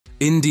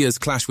India's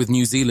clash with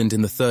New Zealand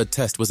in the third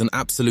test was an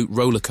absolute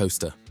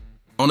rollercoaster.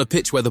 On a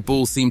pitch where the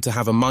ball seemed to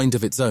have a mind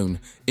of its own,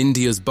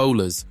 India's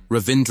bowlers,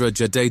 Ravindra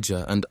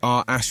Jadeja and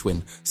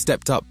Ashwin,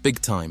 stepped up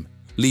big time,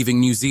 leaving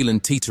New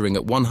Zealand teetering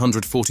at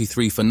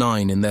 143 for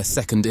 9 in their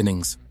second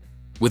innings.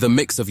 With a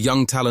mix of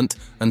young talent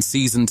and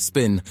seasoned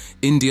spin,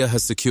 India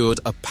has secured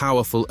a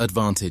powerful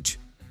advantage.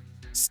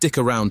 Stick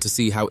around to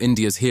see how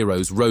India's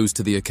heroes rose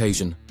to the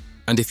occasion.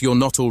 And if you're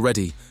not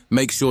already,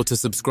 make sure to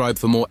subscribe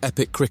for more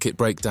epic cricket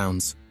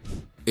breakdowns.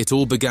 It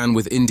all began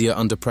with India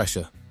under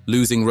pressure,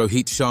 losing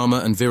Rohit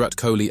Sharma and Virat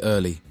Kohli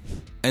early.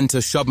 Enter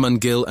Shubman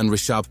Gill and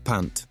Rishabh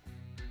Pant.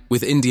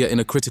 With India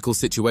in a critical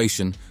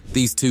situation,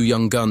 these two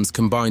young guns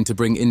combined to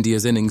bring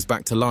India's innings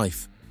back to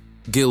life.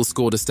 Gill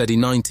scored a steady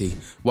 90,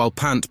 while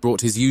Pant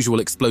brought his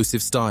usual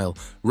explosive style,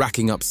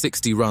 racking up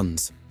 60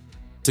 runs.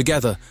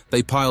 Together,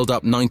 they piled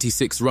up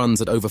 96 runs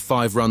at over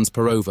 5 runs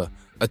per over,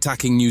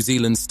 attacking New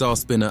Zealand's star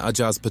spinner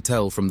Ajaz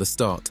Patel from the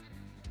start.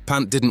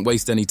 Pant didn't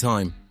waste any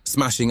time,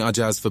 smashing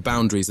Ajaz for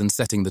boundaries and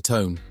setting the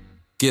tone.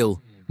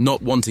 Gill,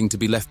 not wanting to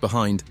be left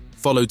behind,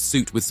 followed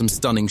suit with some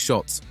stunning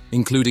shots,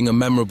 including a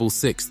memorable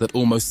 6 that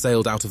almost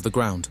sailed out of the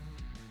ground.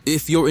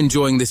 If you're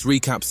enjoying this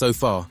recap so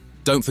far,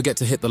 don't forget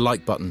to hit the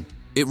like button.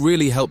 It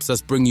really helps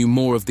us bring you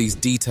more of these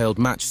detailed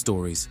match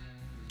stories.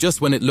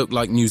 Just when it looked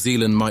like New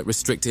Zealand might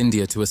restrict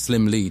India to a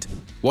slim lead,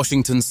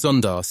 Washington's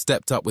Sundar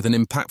stepped up with an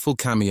impactful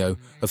cameo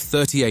of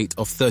 38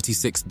 off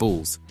 36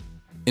 balls.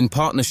 In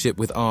partnership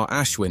with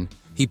Ashwin,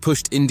 he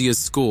pushed India's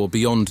score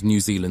beyond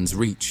New Zealand's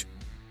reach.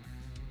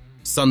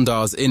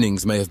 Sundar's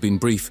innings may have been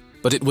brief,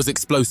 but it was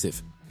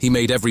explosive. He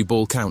made every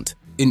ball count,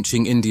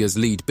 inching India's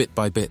lead bit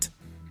by bit.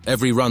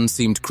 Every run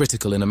seemed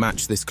critical in a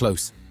match this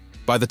close.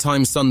 By the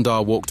time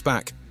Sundar walked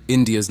back,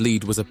 India's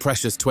lead was a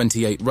precious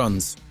 28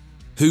 runs.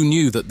 Who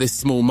knew that this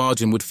small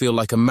margin would feel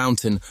like a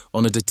mountain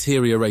on a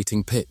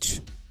deteriorating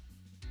pitch?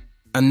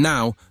 And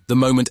now, the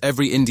moment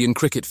every Indian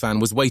cricket fan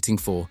was waiting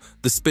for,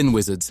 the spin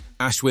wizards,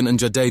 Ashwin and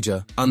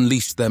Jadeja,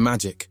 unleashed their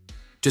magic.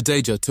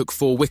 Jadeja took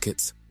 4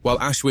 wickets, while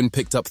Ashwin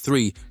picked up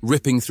 3,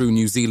 ripping through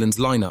New Zealand's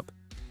lineup.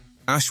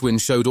 Ashwin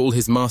showed all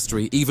his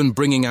mastery, even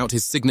bringing out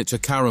his signature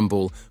carom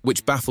ball,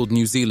 which baffled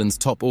New Zealand's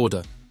top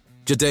order.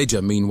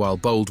 Jadeja, meanwhile,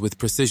 bowled with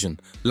precision,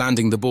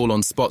 landing the ball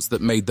on spots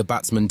that made the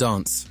batsmen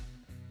dance.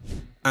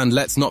 And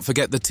let's not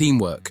forget the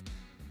teamwork.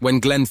 When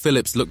Glenn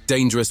Phillips looked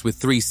dangerous with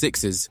 3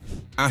 sixes,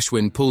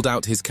 Ashwin pulled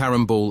out his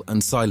carom ball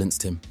and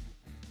silenced him.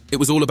 It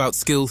was all about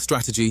skill,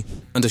 strategy,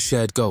 and a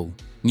shared goal.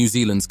 New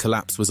Zealand's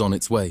collapse was on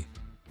its way.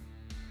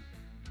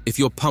 If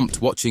you're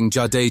pumped watching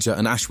Jadeja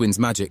and Ashwin's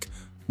magic,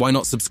 why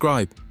not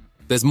subscribe?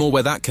 There's more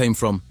where that came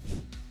from.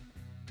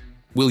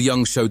 Will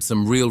Young showed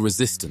some real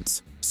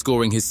resistance,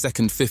 scoring his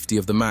second 50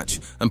 of the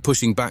match and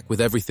pushing back with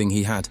everything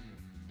he had.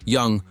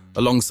 Young,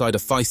 alongside a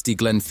feisty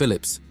Glenn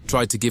Phillips,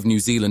 tried to give New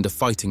Zealand a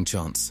fighting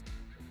chance.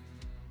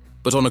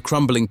 But on a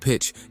crumbling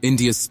pitch,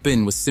 India's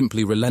spin was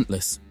simply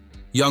relentless.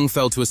 Young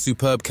fell to a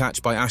superb catch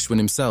by Ashwin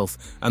himself,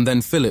 and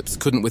then Phillips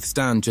couldn't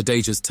withstand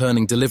Jadeja's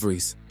turning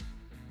deliveries.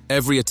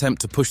 Every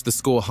attempt to push the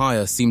score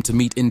higher seemed to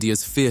meet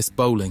India's fierce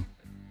bowling.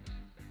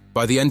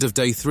 By the end of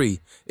day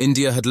 3,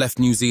 India had left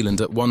New Zealand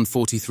at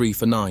 143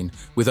 for 9,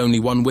 with only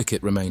 1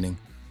 wicket remaining.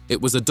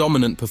 It was a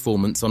dominant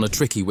performance on a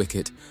tricky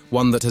wicket,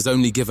 one that has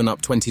only given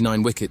up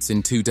 29 wickets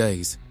in 2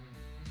 days.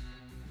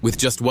 With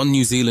just 1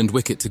 New Zealand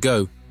wicket to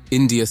go,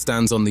 India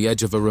stands on the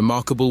edge of a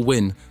remarkable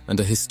win and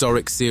a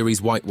historic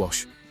series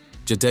whitewash.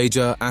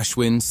 Jadeja,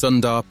 Ashwin,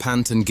 Sundar,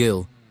 Pant and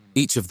Gill,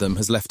 each of them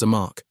has left a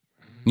mark.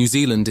 New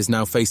Zealand is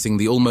now facing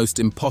the almost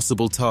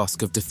impossible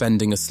task of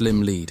defending a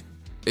slim lead.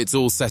 It's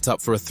all set up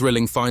for a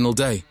thrilling final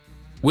day.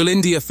 Will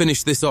India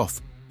finish this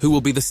off? Who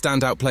will be the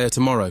standout player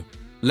tomorrow?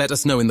 Let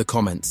us know in the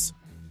comments.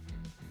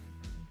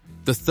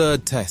 The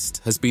third test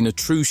has been a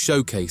true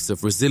showcase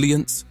of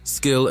resilience,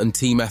 skill and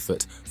team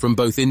effort from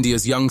both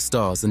India's young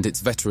stars and its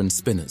veteran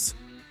spinners.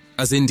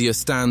 As India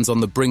stands on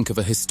the brink of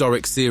a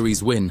historic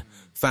series win,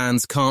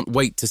 fans can't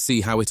wait to see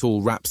how it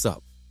all wraps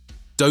up.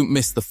 Don't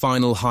miss the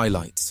final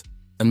highlights,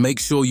 and make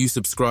sure you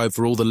subscribe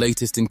for all the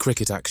latest in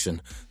cricket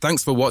action.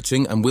 Thanks for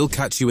watching, and we'll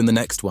catch you in the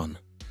next one.